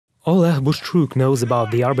Oleg Bushtruk knows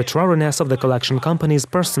about the arbitrariness of the collection companies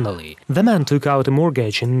personally. The man took out a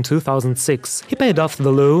mortgage in 2006. He paid off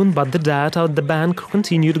the loan, but the debt at the bank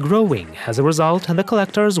continued growing. As a result, the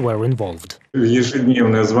collectors were involved.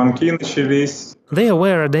 They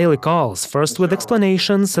were daily calls, first with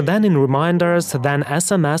explanations, then in reminders, then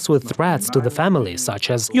SMS with threats to the family, such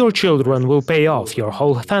as "your children will pay off, your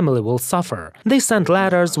whole family will suffer." They sent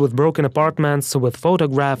letters with broken apartments, with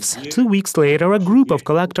photographs. 2 weeks later, a group of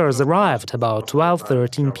collectors arrived, about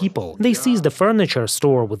 12-13 people. They seized a furniture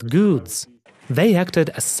store with goods. They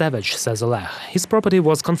acted as savage, says Oleg. His property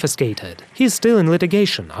was confiscated. He is still in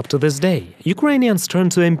litigation up to this day. Ukrainians turn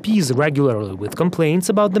to MPs regularly with complaints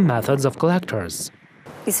about the methods of collectors.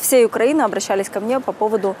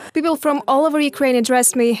 People from all over Ukraine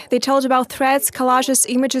addressed me. They told about threats, collages,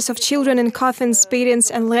 images of children in coffins, beatings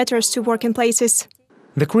and letters to working places.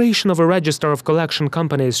 The creation of a register of collection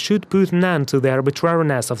companies should put an end to the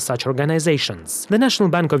arbitrariness of such organizations. The National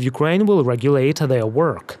Bank of Ukraine will regulate their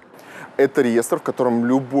work.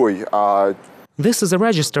 This is a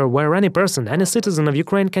register where any person, any citizen of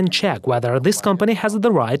Ukraine can check whether this company has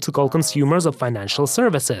the right to call consumers of financial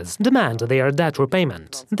services, demand their debt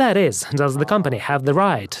repayment. That is, does the company have the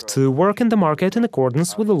right to work in the market in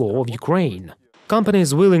accordance with the law of Ukraine?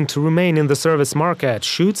 Companies willing to remain in the service market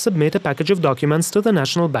should submit a package of documents to the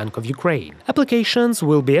National Bank of Ukraine. Applications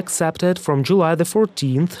will be accepted from July the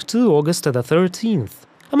 14th to August the 13th.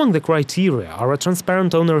 Among the criteria are a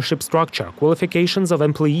transparent ownership structure, qualifications of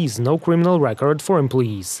employees, no criminal record for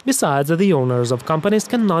employees. Besides, the owners of companies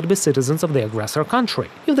cannot be citizens of the aggressor country.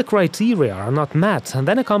 If the criteria are not met,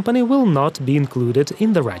 then a company will not be included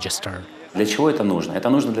in the register. This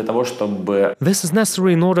is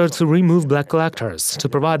necessary in order to remove black collectors, to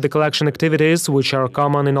provide the collection activities which are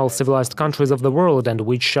common in all civilized countries of the world and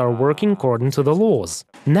which are working according to the laws.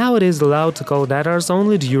 Now it is allowed to call debtors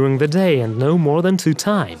only during the day and no more than 2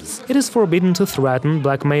 times. It is forbidden to threaten,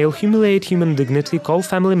 blackmail, humiliate human dignity, call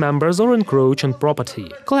family members or encroach on property.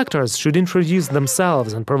 Collectors should introduce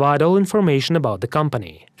themselves and provide all information about the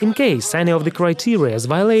company. In case any of the criteria is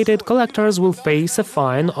violated, collectors will face a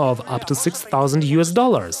fine of up to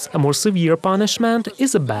 $6,000. A more severe punishment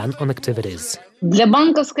is a ban on activities. As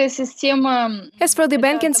for the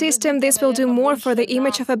banking system, this will do more for the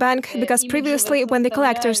image of a bank, because previously, when the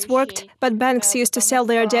collectors worked, but banks used to sell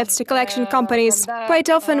their debts to collection companies. Quite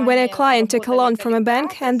often, when a client took a loan from a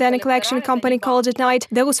bank and then a collection company called at night,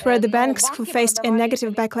 those were the banks who faced a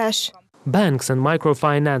negative backlash. Banks and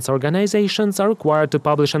microfinance organizations are required to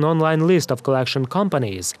publish an online list of collection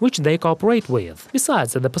companies, which they cooperate with.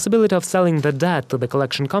 Besides, the possibility of selling the debt to the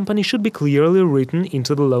collection company should be clearly written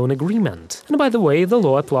into the loan agreement. And by the way, the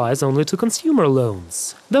law applies only to consumer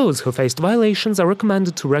loans. Those who faced violations are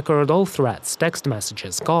recommended to record all threats, text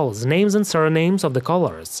messages, calls, names and surnames of the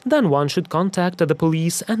callers. Then one should contact the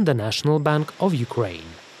police and the National Bank of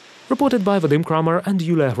Ukraine. Reported by Vadim Kramer and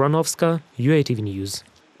Yulia Hranovska, UATV News.